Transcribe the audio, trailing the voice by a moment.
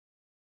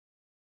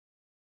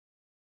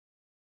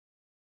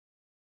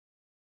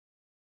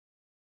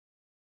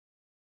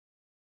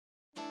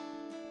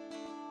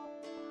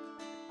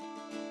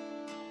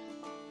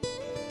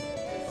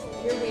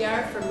Here we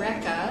are from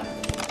RECAA,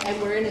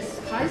 and we're in a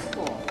high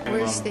school.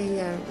 Where's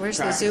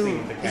the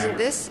Zoom? Isn't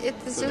this it,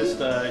 the Zoom? So just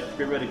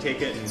everybody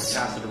take it and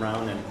pass it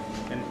around, and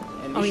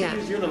you should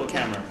use your little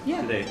camera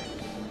today.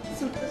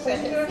 Oh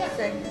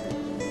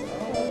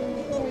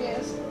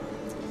yes.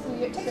 So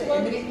you take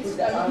one of these, you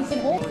can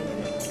hold.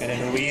 And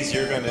then Louise,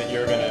 you're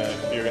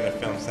gonna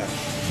film Sam.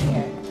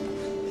 Yeah.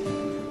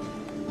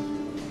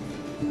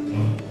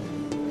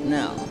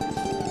 Now,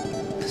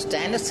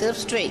 stand yourself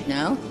straight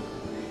now.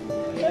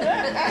 You don't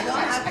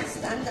have to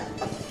stand up.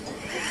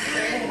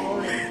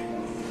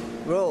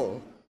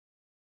 Roll.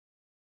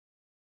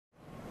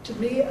 To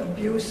me,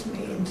 abuse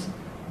means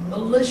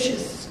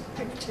malicious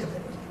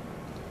activity.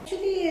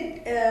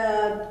 Actually,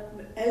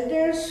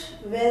 elders,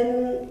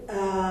 when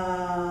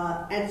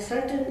at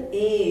certain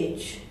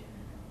age,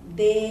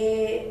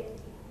 they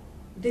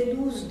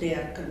lose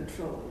their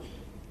control,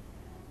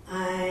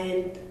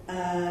 and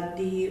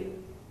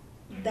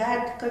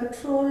that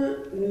control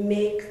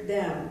make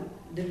them,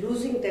 the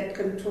losing that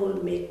control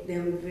make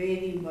them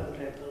very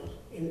vulnerable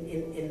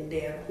in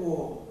their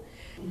home.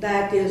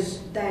 That is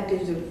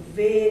a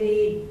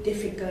very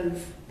difficult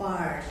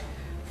part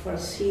for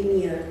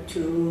senior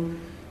to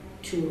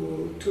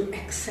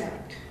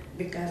accept,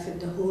 because of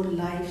the whole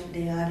life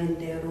they are in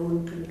their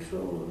own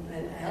control.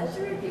 And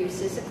Elder abuse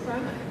is a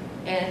crime,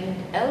 and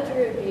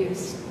elder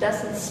abuse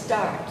doesn't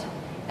start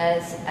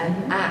as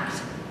an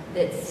act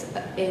that's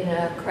in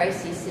a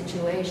crisis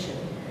situation.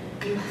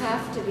 You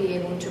have to be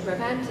able to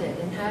prevent it,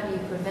 and how do you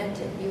prevent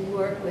it? You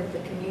work with the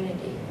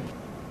community.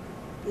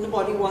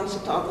 Nobody wants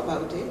to talk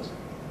about it.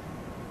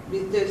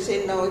 They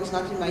say, no, it's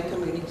not in my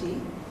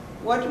community.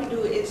 What we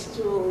do is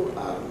to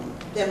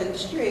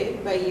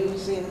demonstrate by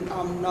using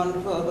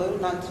non-verbal,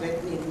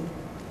 non-threatening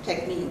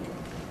technique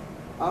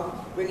of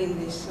bringing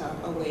this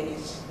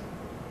awareness,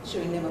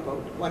 showing them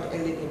about what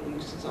elderly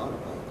abuse is all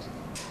about.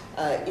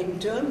 In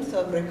terms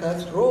of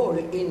RECAA's role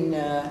in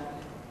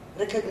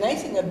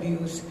recognizing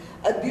abuse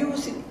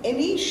in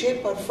any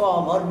shape or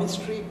form, or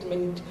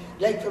mistreatment,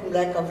 like from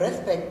lack of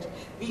respect,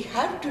 we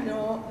have to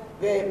know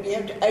where we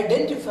have to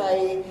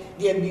identify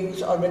the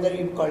abuse, or whether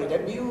you call it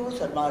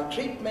abuse or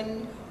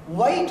maltreatment,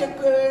 why it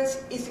occurs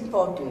is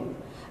important,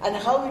 and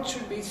how it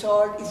should be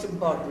solved is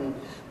important.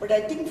 But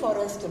I think for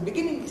us the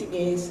beginning thing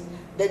is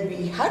that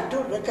we have to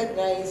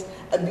recognize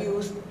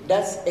abuse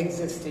does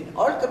exist in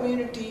all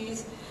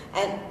communities,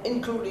 and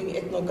including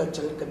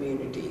ethnocultural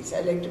communities.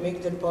 I'd like to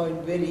make that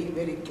point very,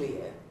 very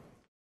clear.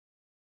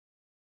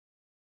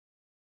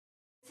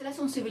 C'est la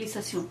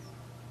sensibilisation.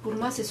 Pour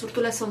moi, c'est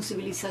surtout la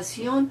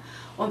sensibilisation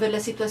envers la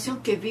situation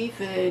que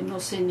vivent nos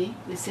aînés,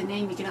 les aînés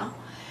immigrants.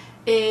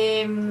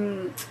 Et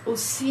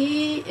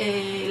aussi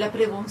la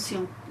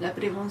prévention,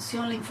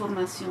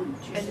 l'information.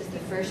 This is the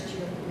first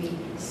year we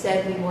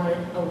said we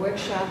wanted a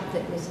workshop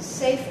that was a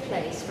safe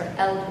place for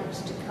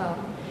elders to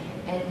come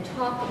and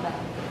talk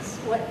about this.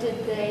 What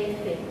did they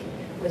think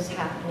was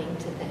happening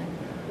to them?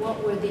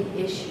 What were the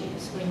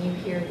issues when you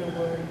hear the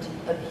word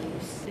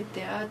abuse? Le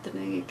théâtre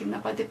qui n'a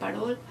pas de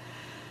parole,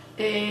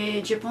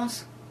 et je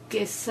pense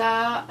que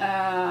ça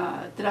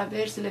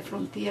traverse les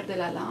frontières de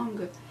la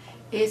langue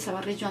et ça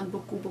va rejoindre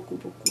beaucoup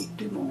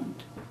du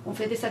monde. On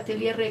fait des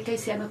ateliers RECAA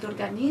ici à notre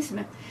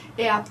organisme,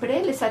 et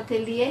après les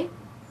ateliers,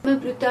 même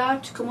plus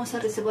tard, tu commences à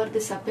recevoir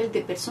des appels de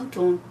personnes qui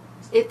ont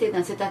été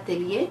dans cet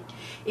atelier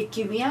et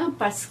qui viennent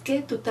parce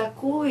que tout à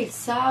coup ils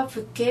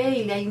savent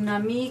qu'il y a une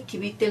amie qui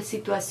vit telle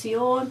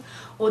situation,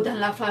 ou dans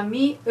la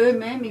famille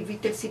eux-mêmes ils vivent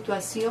telle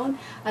situation,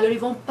 alors ils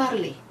vont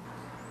parler.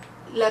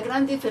 La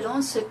grande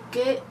différence, c'est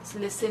que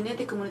les aînés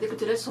des communautés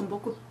culturelles sont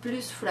beaucoup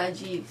plus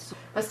fragiles,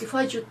 parce qu'il faut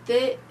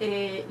ajouter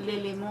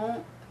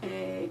l'élément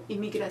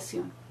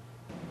immigration.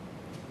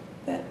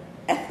 I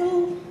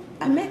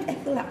met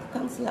Ethel at the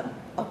Council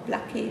of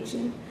Black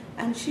Aging,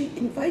 and she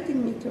invited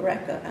me to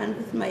RECAA, and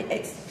with my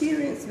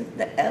experience with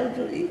the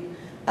elderly,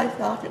 I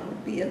thought it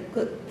would be a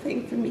good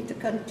thing for me to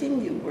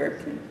continue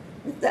working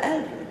with the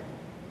elderly.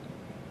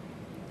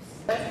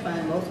 What I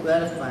find most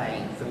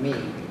gratifying for me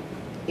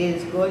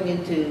is going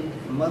into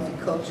a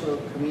multicultural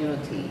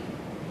community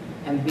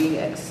and being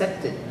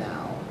accepted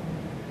now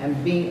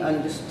and being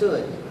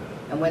understood.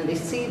 And when they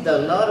see a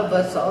lot of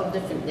us, all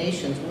different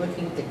nations,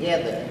 working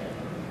together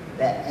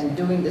and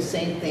doing the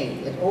same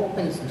thing, it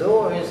opens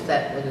doors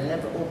that would have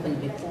never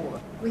opened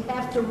before. We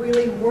have to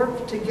really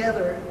work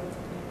together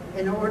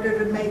in order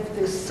to make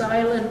this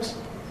silent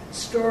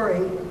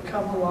story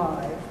come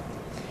alive.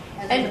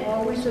 And it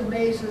always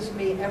amazes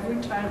me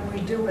every time we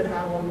do it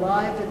how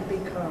alive it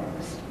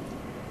becomes.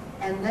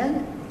 And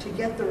then to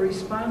get the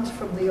response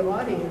from the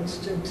audience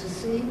to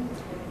see,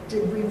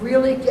 did we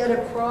really get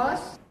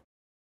across?